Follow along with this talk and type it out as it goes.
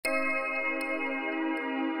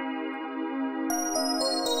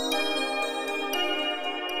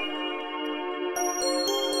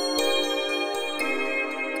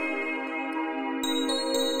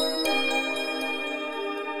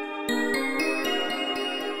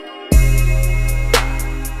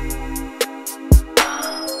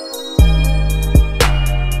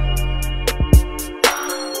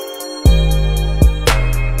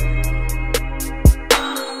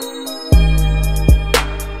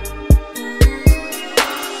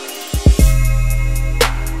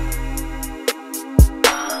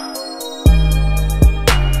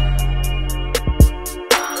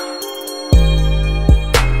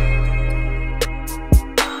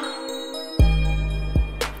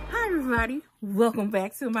everybody, welcome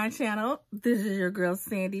back to my channel. This is your girl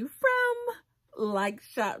Sandy from Like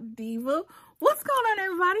Shop Diva. What's going on,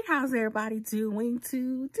 everybody? How's everybody doing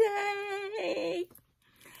today?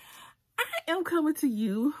 I am coming to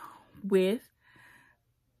you with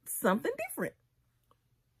something different.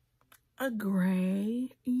 A gray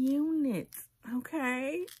unit,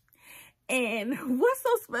 okay? And what's so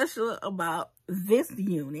special about this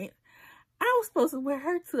unit? I was supposed to wear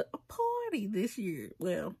her to a party this year.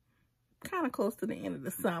 Well, kind of close to the end of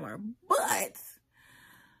the summer. But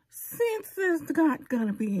since there's not going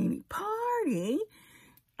to be any party,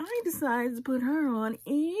 I decided to put her on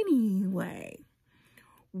anyway.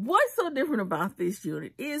 What's so different about this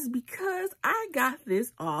unit is because I got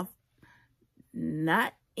this off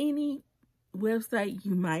not any website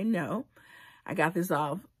you might know. I got this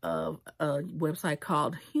off of a website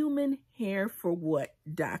called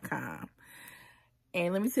humanhairforwhat.com.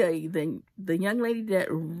 And let me tell you, the young lady that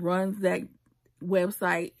runs that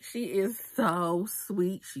website, she is so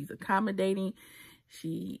sweet. She's accommodating.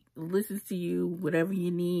 She listens to you, whatever you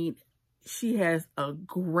need. She has a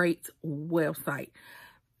great website.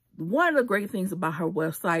 One of the great things about her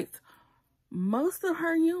websites, most of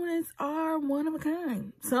her units are one of a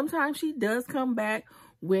kind. Sometimes she does come back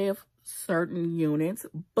with certain units,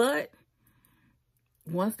 but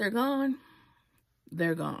once they're gone,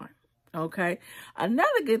 they're gone. Okay.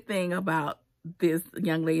 Another good thing about this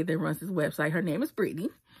young lady that runs this website, her name is Brittany.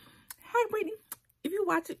 Hi, Brittany, if you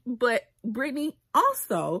watch it. But Brittany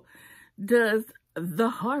also does the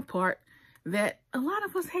hard part that a lot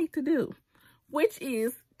of us hate to do, which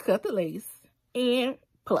is cut the lace and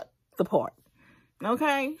pluck the part.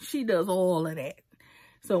 Okay. She does all of that.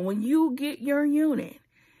 So when you get your unit,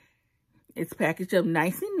 it's packaged up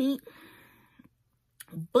nice and neat.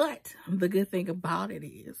 But the good thing about it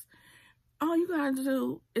is, all you gotta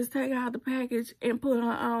do is take out the package and put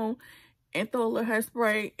her on and throw a little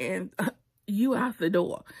hairspray and you out the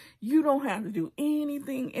door. You don't have to do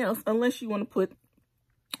anything else unless you want to put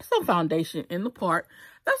some foundation in the part.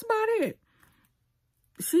 That's about it.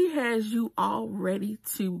 She has you all ready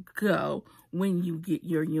to go when you get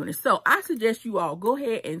your unit. So I suggest you all go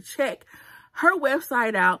ahead and check her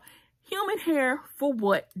website out,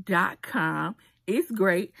 humanhairforwhat.com. It's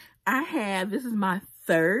great. This is my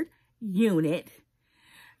third unit,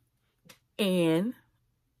 and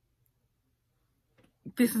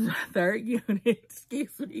this is my third unit.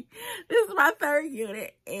 Excuse me. This is my third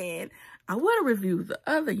unit, and I want to review the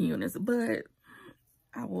other units, but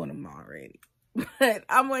I want them already. But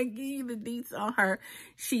I'm going to give you the deets on her.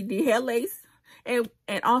 She did have lace, and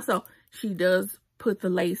also she does put the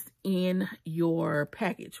lace in your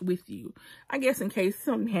package with you. I guess in case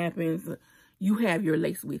something happens, you have your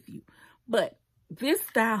lace with you. But this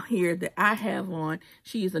style here that I have on,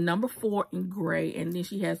 she is a number 4 in gray, and then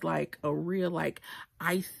she has like a real like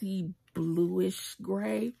icy bluish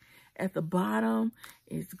gray at the bottom.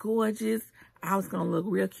 It's gorgeous. I was gonna look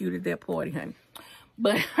real cute at that party, honey.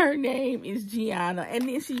 But her name is Gianna, and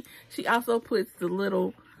then she also puts the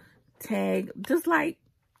little tag, just like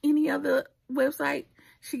any other website.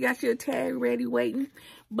 She got your tag ready waiting.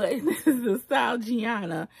 But this is the style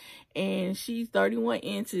Gianna, and she's 31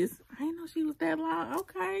 inches. I didn't know she was that long.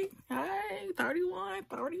 Okay. Hey, 31.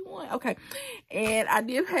 Okay. And I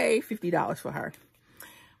did pay $50 for her.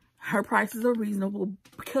 Her prices are reasonable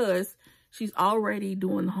because she's already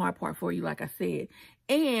doing the hard part for you, like I said.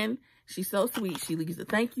 And she's so sweet. She leaves a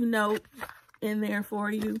thank you note in there for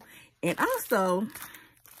you. And also,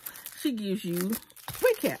 she gives you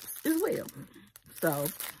wig caps as well. So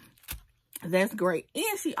that's great.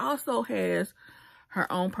 And she also has her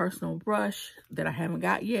own personal brush that I haven't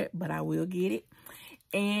got yet, but I will get it.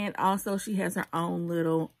 And also she has her own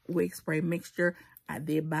little wig spray mixture. I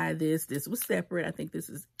did buy this. This was separate. I think this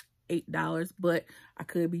is $8, but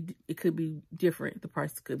it could be different. The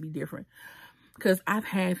price could be different because I've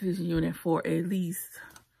had this unit for at least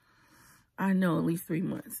 3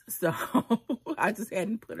 months. So I just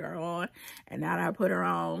hadn't put her on, and now that I put her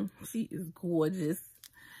on, she is gorgeous.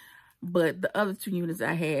 But the other 2 units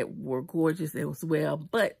I had were gorgeous as well.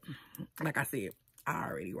 But like I said, I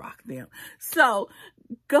already rocked them. So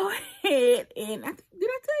go ahead and, did I tell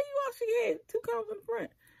you all she had 2 combs in the front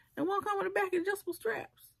and 1 comb in the back, adjustable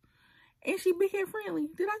straps? And she big head friendly.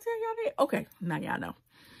 Did I tell y'all that? Okay, now y'all know.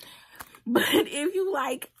 But if you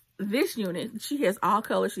like this unit, she has all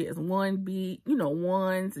colors. She has 1B,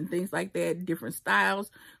 ones and things like that, different styles.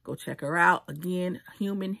 Go check her out. Again,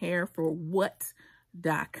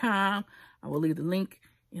 humanhairforwhat.com. I will leave the link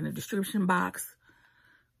in the description box.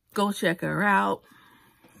 Go check her out.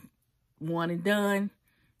 One and done.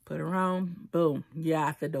 Put her on. Boom. You're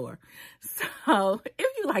out the door. So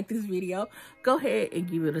if you like this video, go ahead and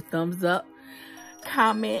give it a thumbs up,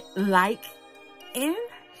 comment, like, and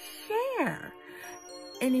share.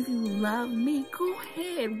 And if you love me, go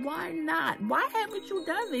ahead. Why not? Why haven't you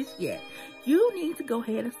done this yet? You need to go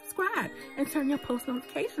ahead and subscribe and turn your post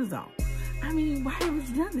notifications on. I mean, why haven't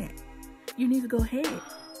you done that? You need to go ahead,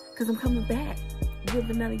 because I'm coming back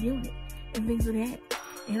with another unit and things of that.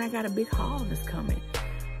 And I got a big haul that's coming.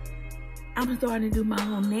 I'm starting to do my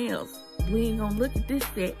own nails. We ain't gonna look at this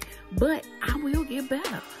set, but I will get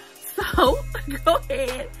better. So go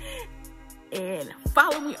ahead and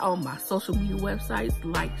follow me on my social media websites,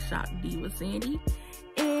 LikeShopDivaSandie,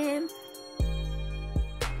 and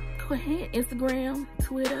go ahead, Instagram,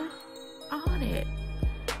 Twitter, all that.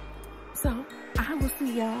 So I will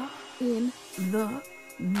see y'all in the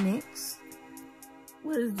next,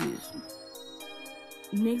 what is this?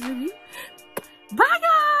 Next review. Bye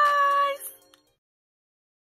guys!